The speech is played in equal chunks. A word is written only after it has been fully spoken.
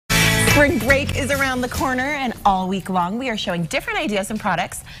Spring break is around the corner, and all week long we are showing different ideas and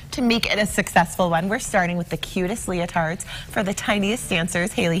products to make it a successful one. We're starting with the cutest leotards for the tiniest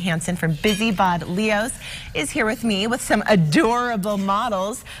dancers. Haley Hansen from Bod Leos is here with me with some adorable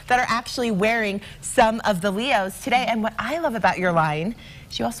models that are actually wearing some of the Leos today. And what I love about your line,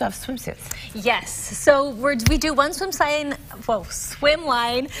 you also have swimsuits. Yes, so we do one swim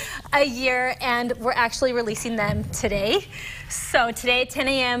line a year, and we're actually releasing them today. So today at 10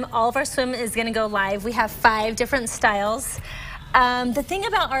 a.m. all of our swim is going to go live. We have 5 different styles. The thing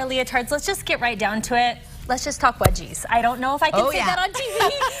about our leotards, let's just get right down to it. Let's just talk wedgies. I don't know if I can say that on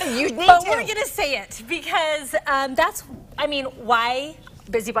TV, but we're going to say it because that's, I mean, why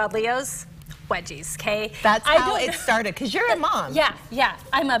Bod Leos? Wedgies, okay? That's how it started, because you're a mom. Yeah.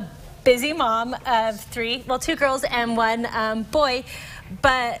 I'm a busy mom of 3, well, 2 girls and 1 boy,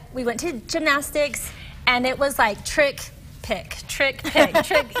 but we went to gymnastics, and it was like trick, pick,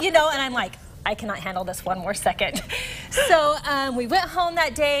 you know, and I'm like, I cannot handle this one more second. So we went home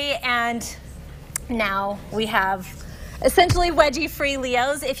that day, and now we have essentially wedgie-free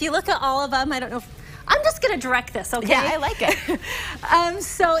Leos. If you look at all of them, I don't know if I'm just going to direct this, okay? Yeah, I like it.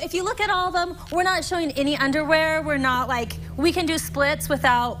 So if you look at all of them, we're not showing any underwear. We're not like, we can do splits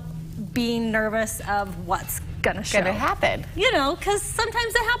without being nervous of what's going to happen. You know, because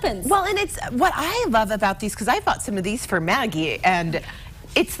sometimes it happens. Well, and it's what I love about these, because I bought some of these for Maggie, and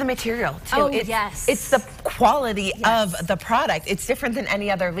it's the material, too. Oh, yes. It's the quality of the product. It's different than any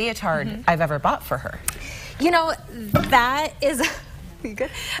other leotard I've ever bought for her. You know, that is...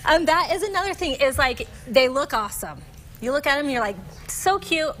 that is another thing, is like they look awesome. You look at them, you're like, so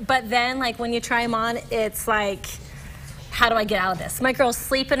cute, but then like when you try them on, it's like, how do I get out of this? My girls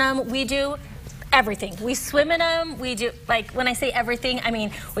sleep in them. We do everything. We swim in them. We do, like, when I say everything, I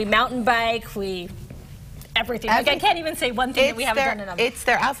mean we mountain bike, everything. Like, I can't even say one thing that we haven't done in them. It's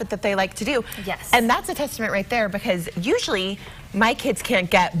their outfit that they like to do. Yes. And that's a testament right there, because usually my kids can't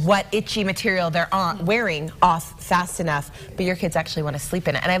get what itchy material they're wearing off fast enough, but your kids actually want to sleep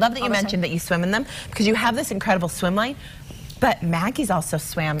in it. And I love that you mentioned that you swim in them, because you have this incredible swim line, but Maggie's also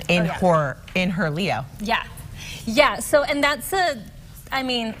swam in her Leo. Yeah, so, and that's I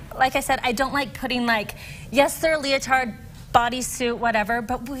mean, like I said, I don't like putting like, yes, they're a leotard, bodysuit, whatever,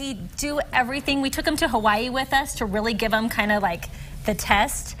 but we do everything. We took them to Hawaii with us to really give them kind of like the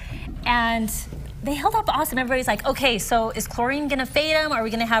test, and they held up awesome. Everybody's like, okay, so is chlorine gonna fade them? Are we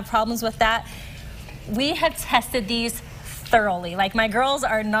gonna have problems with that? We have tested these thoroughly. Like, my girls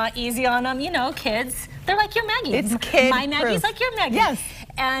are not easy on them. You know, kids, they're like your Maggie. It's kid-proof. My Maggie's like your Maggie. Yes.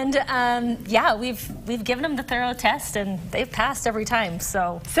 And yeah, we've given them the thorough test, and they've passed every time.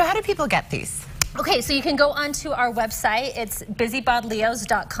 So how do people get these? Okay, so you can go onto our website. It's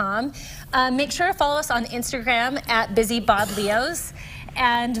busybodleos.com. Make sure to follow us on Instagram at busybodleos.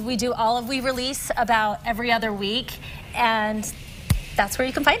 And we release about every other week, and that's where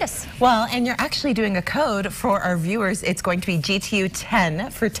you can find us. Well, and you're actually doing a code for our viewers. It's going to be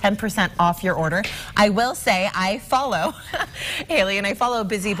GTU10 for 10% off your order. I will say, I follow Haley, and I follow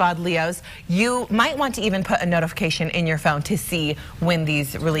Bod Leos. You might want to even put a notification in your phone to see when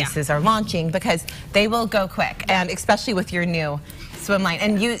these releases are launching, because they will go quick, and especially with your new swim line.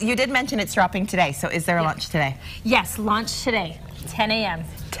 And you did mention it's dropping today, so is there a launch today? Yes, launch today, 10 a.m.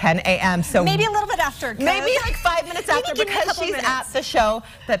 10 a.m. So maybe a little bit after. Maybe like 5 minutes after, because she's at the show.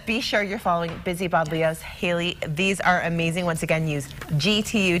 But be sure you're following Bod Leos. Haley, these are amazing. Once again, use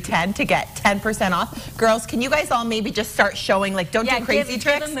GTU10 to get 10% off. Girls, can you guys all maybe just start showing, like, don't do crazy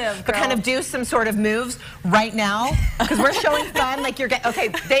tricks, but kind of do some sort of moves right now? Because we're showing fun. Like, okay,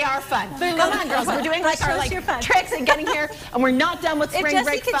 they are fun. Come on, girls. We're doing like our tricks and getting here, and we're not done with spring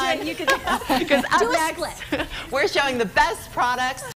break fun. Because up next, we're showing the best products